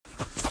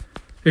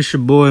It's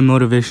your boy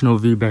Motivational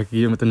V back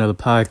again with another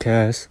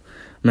podcast.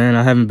 Man,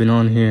 I haven't been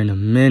on here in a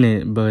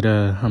minute, but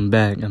I'm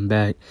back.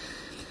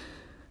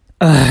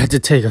 I had to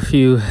take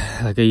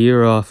a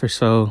year off or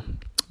so,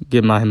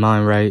 get my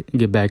mind right,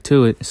 get back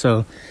to it.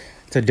 So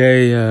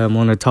today I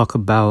want to talk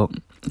about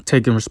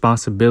taking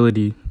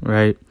responsibility,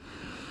 right?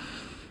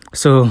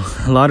 So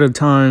a lot of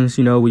times,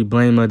 we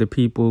blame other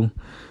people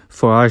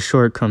for our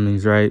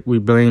shortcomings, right? We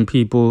blame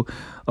people,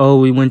 oh,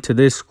 we went to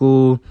this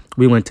school,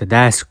 we went to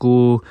that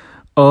school.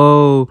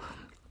 Oh,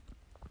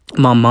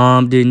 my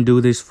mom didn't do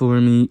this for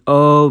me.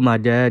 Oh, my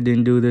dad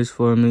didn't do this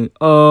for me.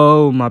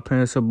 Oh, my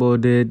principal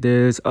did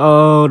this.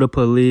 Oh, the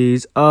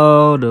police.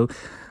 Oh, the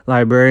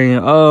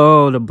librarian.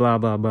 Oh, the blah,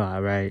 blah, blah,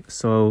 right?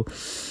 So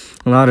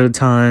a lot of the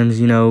times,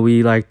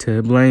 we like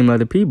to blame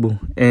other people.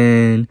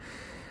 And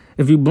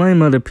if you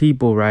blame other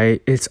people,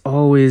 right, it's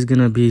always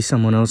going to be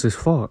someone else's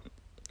fault.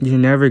 You're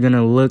never going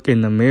to look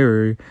in the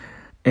mirror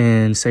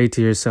and say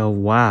to yourself,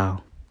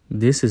 wow,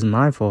 this is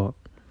my fault.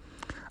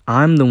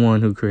 I'm the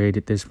one who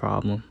created this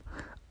problem.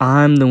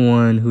 I'm the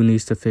one who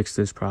needs to fix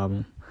this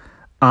problem.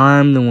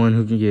 I'm the one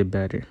who can get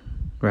better,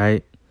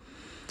 right?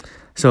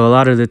 So a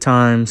lot of the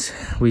times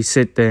we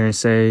sit there and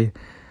say,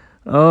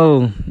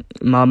 oh,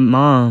 my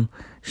mom,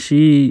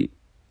 she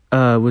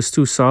was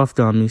too soft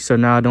on me, so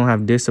now I don't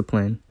have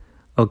discipline.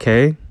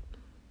 Okay,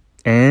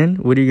 and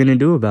what are you going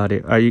to do about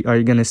it? Are you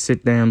going to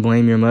sit there and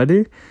blame your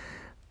mother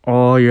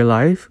all your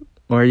life?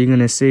 Or are you going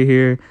to sit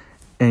here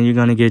and you're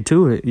going to get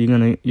to it? You're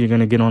going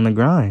to get on the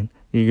grind.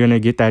 You're going to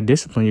get that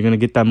discipline. You're going to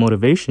get that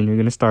motivation. You're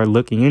going to start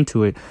looking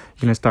into it.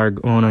 You're going to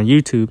start going on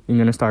YouTube. You're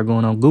going to start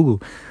going on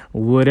Google.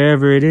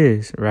 Whatever it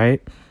is,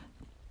 right?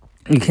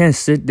 You can't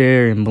sit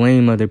there and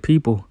blame other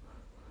people.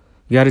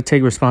 You got to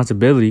take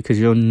responsibility because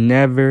you'll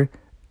never,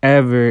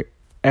 ever,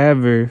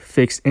 ever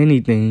fix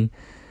anything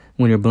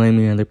when you're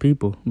blaming other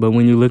people. But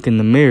when you look in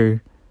the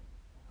mirror,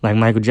 like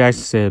Michael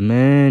Jackson said,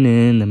 man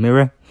in the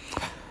mirror,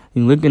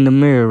 you look in the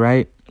mirror,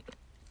 right?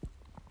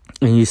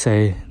 And you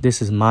say,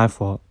 this is my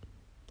fault.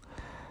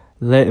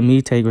 Let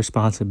me take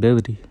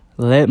responsibility.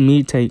 Let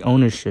me take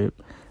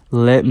ownership.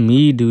 Let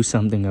me do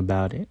something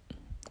about it.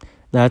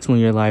 That's when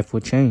your life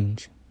will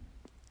change.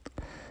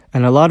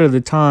 And a lot of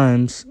the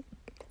times,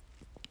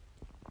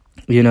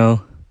 we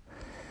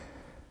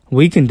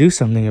can do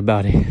something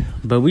about it.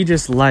 But we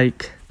just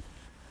like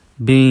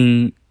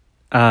being,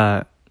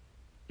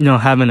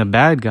 having a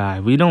bad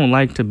guy. We don't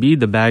like to be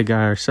the bad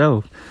guy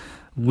ourselves.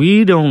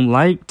 We don't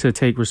like to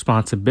take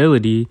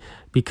responsibility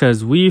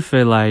because we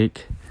feel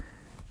like,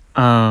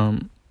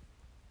 hey,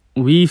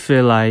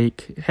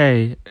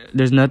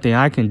 there's nothing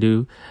I can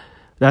do.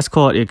 That's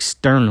called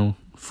external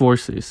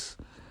forces.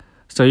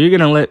 So you're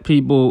going to let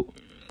people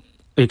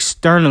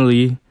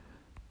externally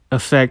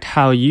affect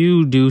how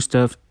you do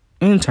stuff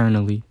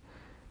internally,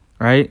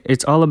 right?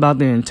 It's all about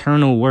the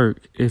internal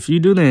work. If you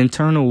do the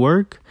internal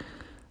work,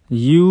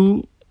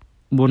 you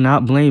will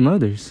not blame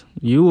others.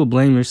 You will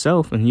blame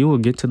yourself and you will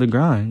get to the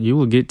grind. You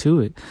will get to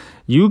it.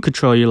 You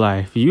control your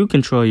life. You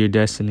control your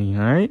destiny,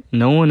 all right?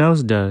 No one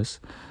else does.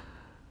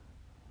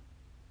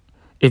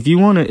 If you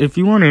want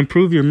to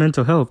improve your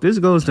mental health, this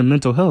goes to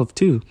mental health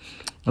too.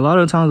 A lot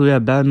of times we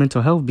have bad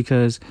mental health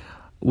because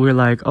we're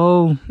like,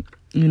 oh,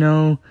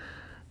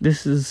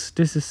 this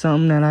is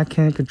something that I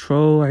can't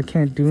control. I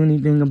can't do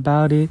anything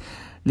about it.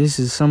 This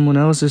is someone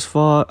else's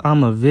fault.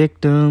 I'm a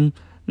victim.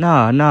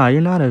 Nah,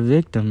 you're not a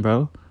victim,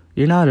 bro.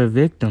 You're not a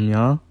victim,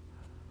 y'all.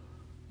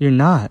 You're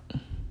not.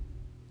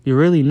 You're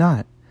really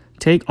not.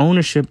 Take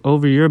ownership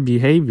over your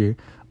behavior,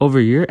 over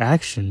your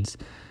actions.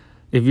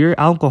 If you're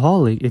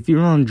alcoholic, if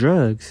you're on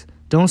drugs,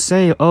 don't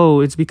say,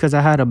 oh, it's because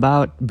I had a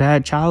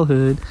bad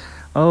childhood.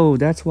 Oh,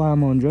 that's why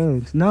I'm on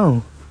drugs.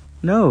 No.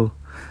 A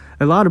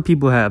lot of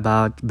people had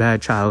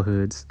bad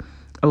childhoods.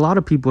 A lot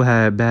of people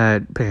had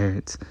bad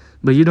parents.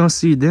 But you don't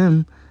see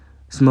them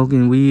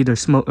smoking weed or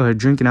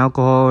drinking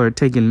alcohol or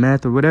taking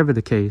meth or whatever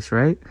the case,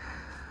 right?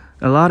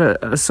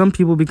 Some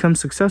people become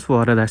successful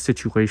out of that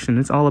situation.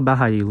 It's all about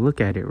how you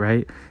look at it,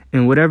 right?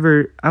 And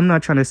whatever, I'm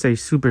not trying to say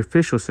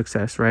superficial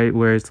success, right?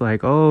 Where it's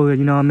like, oh, I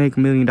make $1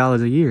 million a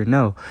year.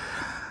 No,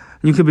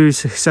 you could be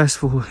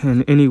successful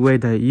in any way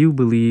that you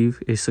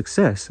believe is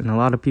success. And a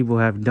lot of people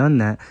have done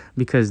that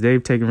because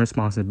they've taken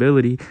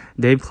responsibility.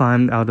 They've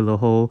climbed out of the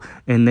hole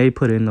and they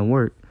put in the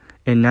work.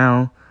 And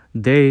now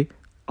they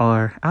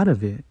are out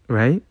of it,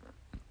 right?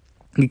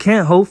 You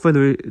can't hope for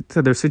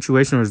the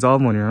situation to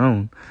resolve on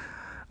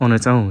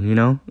its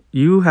own,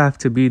 You have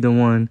to be the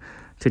one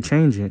to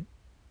change it.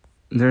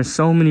 There's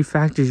so many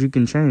factors you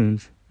can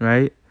change,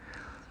 right?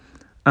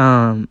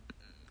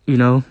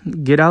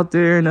 Get out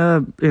there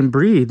and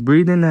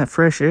breathe in that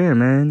fresh air,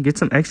 man. Get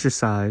some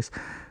exercise,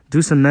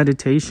 do some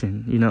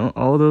meditation,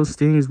 all those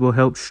things will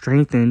help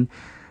strengthen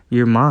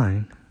your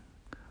mind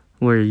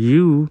where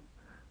you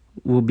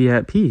will be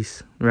at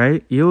peace,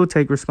 right? You'll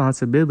take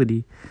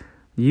responsibility.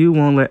 You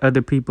won't let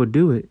other people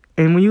do it.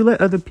 And when you let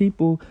other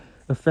people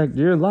affect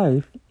your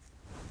life,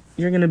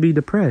 you're going to be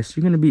depressed.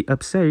 You're going to be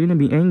upset. You're going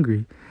to be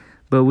angry.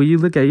 But when you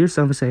look at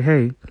yourself and say,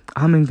 hey,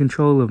 I'm in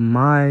control of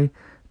my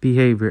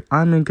behavior.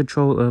 I'm in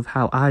control of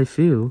how I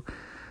feel.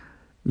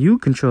 You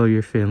control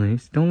your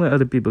feelings. Don't let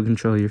other people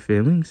control your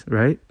feelings,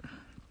 right?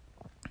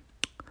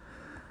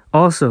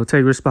 Also,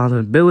 take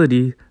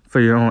responsibility for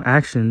your own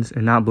actions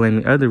and not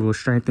blaming others will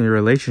strengthen your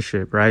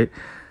relationship, right?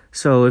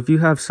 So if you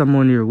have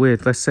someone you're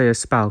with, let's say a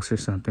spouse or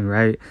something,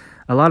 right?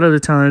 A lot of the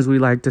times we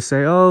like to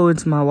say, oh,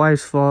 it's my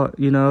wife's fault.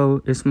 You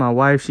know, it's my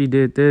wife. She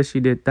did this, she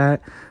did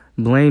that.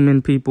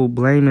 Blaming people,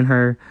 blaming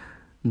her,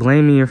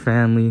 blaming your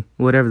family,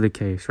 whatever the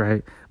case,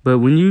 right? But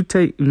when you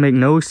make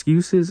no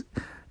excuses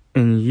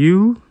and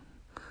you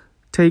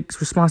take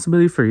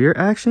responsibility for your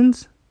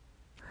actions,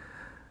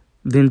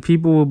 then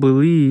people will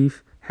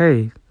believe,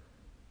 hey,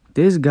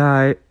 this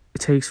guy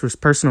takes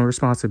personal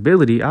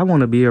responsibility. I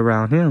want to be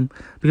around him.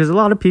 Because a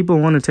lot of people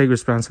want to take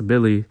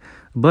responsibility,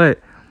 but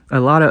a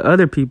lot of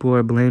other people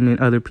are blaming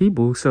other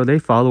people, so they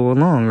follow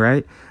along,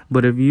 right?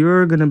 But if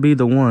you're going to be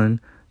the one,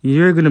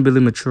 you're going to be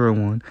the mature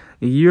one,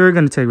 you're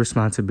going to take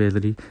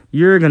responsibility,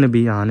 you're going to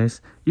be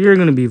honest, you're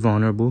going to be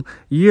vulnerable,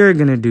 you're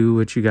going to do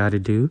what you got to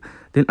do,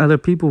 then other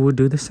people will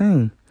do the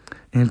same.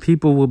 And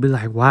people will be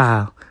like,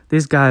 wow,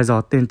 this guy is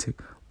authentic.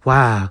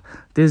 Wow,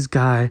 this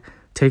guy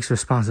takes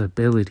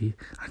responsibility.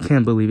 I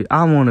can't believe it.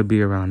 I want to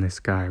be around this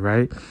guy,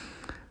 right?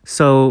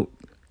 So,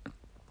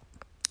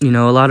 you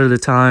know, a lot of the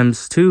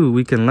times, too,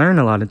 we can learn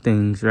a lot of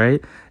things,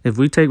 right? If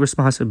we take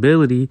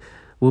responsibility,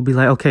 we'll be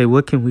like, okay,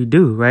 what can we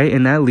do, right?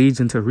 And that leads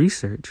into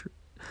research.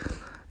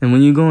 And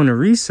when you go into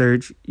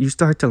research, you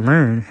start to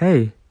learn,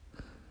 hey,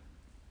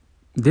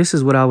 this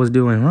is what I was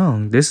doing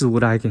wrong. This is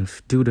what I can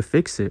do to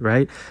fix it,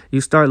 right?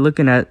 You start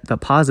looking at the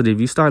positive.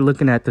 You start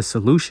looking at the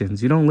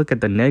solutions. You don't look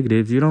at the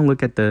negatives. You don't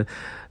look at the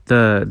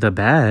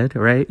bad,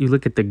 right? You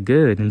look at the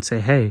good and say,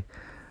 hey,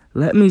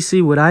 let me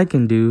see what I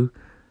can do.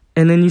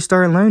 And then you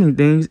start learning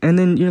things, and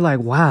then you're like,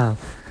 wow,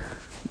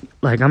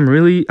 like I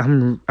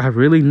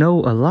really know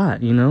a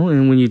lot, you know?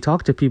 And when you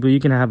talk to people, you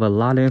can have a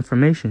lot of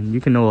information.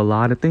 You can know a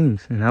lot of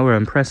things, and that will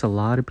impress a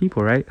lot of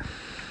people, right?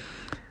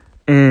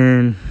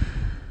 And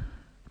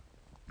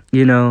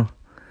you know,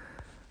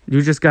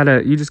 you just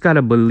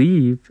gotta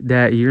believe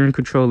that you're in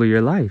control of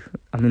your life.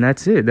 I mean,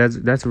 that's it.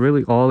 That's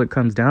really all it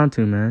comes down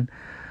to, man.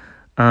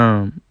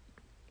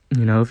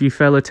 You know, if you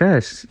fail a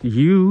test,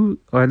 you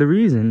are the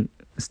reason.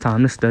 It's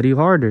time to study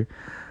harder.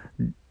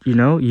 You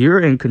know, you're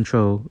in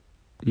control.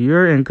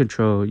 You're in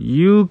control.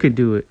 You can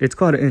do it. It's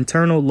called an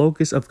internal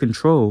locus of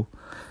control,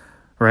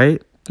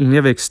 right? When you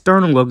have an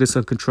external locus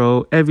of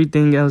control,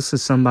 everything else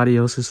is somebody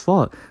else's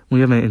fault. When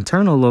you have an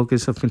internal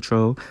locus of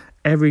control,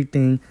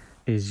 everything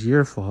is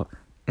your fault.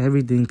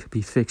 Everything could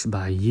be fixed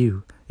by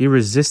you. You're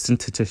resistant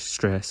to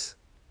stress.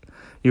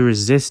 You're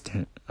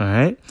resistant, all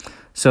right?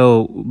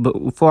 So,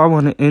 but before I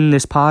want to end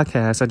this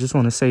podcast, I just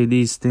want to say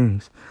these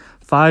things.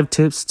 5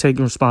 tips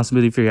taking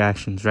responsibility for your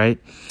actions, right?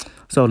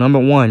 So, number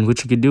 1,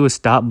 what you could do is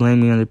stop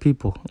blaming other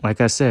people.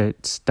 Like I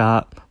said,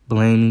 stop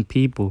blaming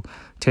people.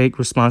 Take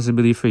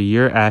responsibility for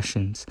your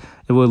actions.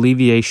 It will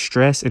alleviate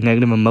stress and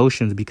negative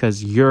emotions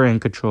because you're in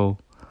control.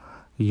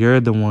 You're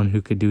the one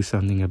who could do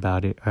something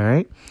about it, all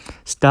right?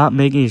 Stop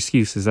making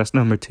excuses. That's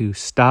number 2.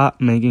 Stop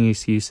making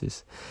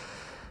excuses.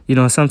 You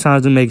know,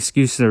 sometimes we make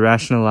excuses to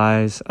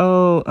rationalize.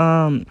 Oh,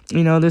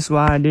 you know, this is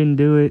why I didn't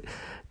do it.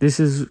 This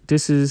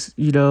is,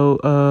 you know,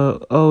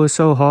 oh, it's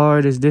so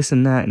hard. It's this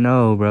and that.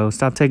 No, bro.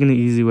 Stop taking the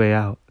easy way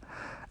out.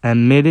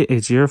 Admit it.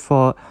 It's your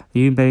fault.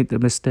 You made the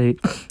mistake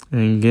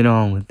and get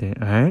on with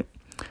it, all right?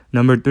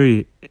 Number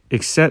 3,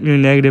 accept your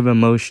negative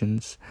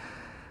emotions.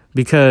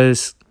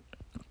 Because,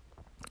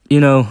 you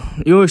know,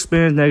 you'll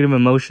experience negative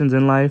emotions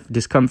in life,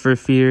 discomfort,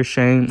 fear,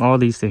 shame, all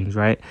these things,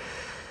 right?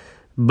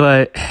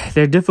 But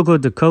they're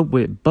difficult to cope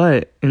with.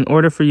 But in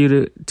order for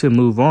you to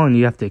move on,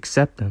 you have to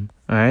accept them,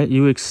 all right?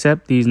 You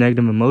accept these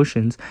negative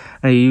emotions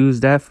and you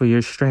use that for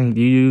your strength.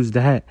 You use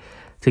that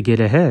to get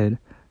ahead.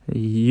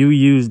 You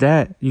use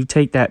that. You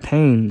take that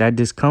pain, that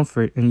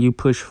discomfort, and you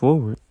push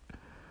forward,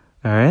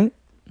 all right?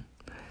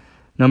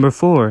 Number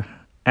 4,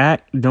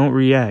 act, don't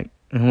react.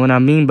 And what I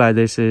mean by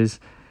this is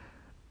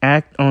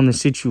act on the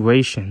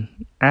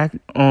situation. Act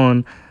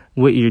on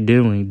what you're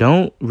doing.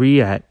 Don't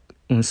react.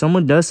 When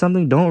someone does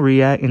something, don't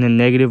react in a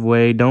negative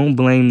way. Don't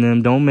blame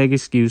them. Don't make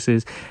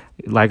excuses.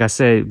 Like I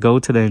said, go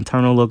to the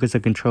internal locus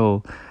of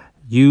control.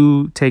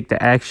 You take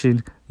the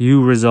action.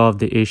 You resolve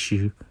the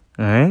issue.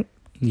 All right?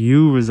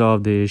 You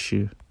resolve the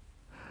issue.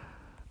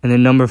 And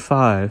then number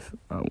 5,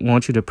 I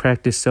want you to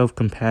practice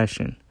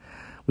self-compassion.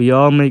 We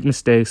all make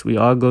mistakes. We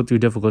all go through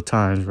difficult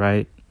times,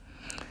 right?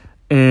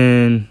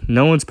 And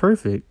no one's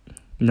perfect.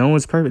 No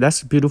one's perfect.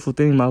 That's the beautiful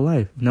thing about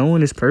life. No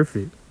one is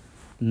perfect.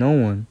 No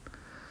one.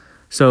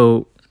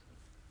 So,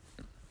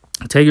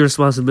 taking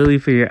responsibility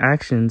for your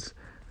actions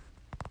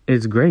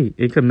is great.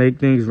 It can make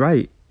things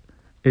right.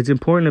 It's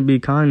important to be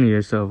kind to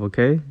yourself,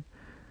 okay?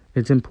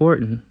 It's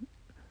important.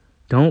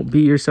 Don't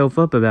beat yourself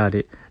up about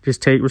it.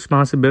 Just take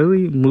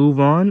responsibility, move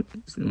on,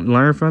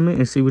 learn from it,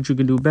 and see what you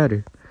can do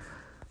better.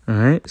 All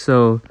right?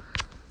 So,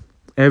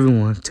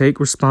 everyone, take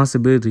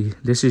responsibility.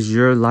 This is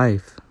your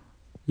life.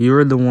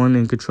 You're the one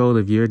in control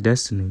of your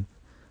destiny,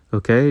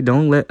 okay?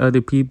 Don't let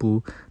other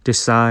people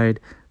decide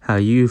how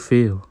you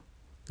feel.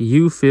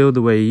 You feel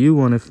the way you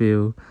want to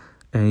feel,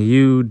 and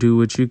you do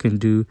what you can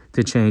do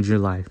to change your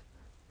life.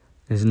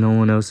 It's no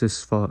one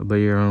else's fault but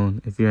your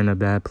own. If you're in a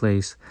bad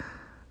place,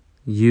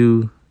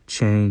 you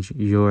change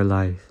your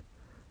life.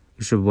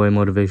 It's your boy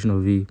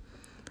Motivational V,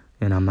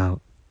 and I'm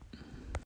out.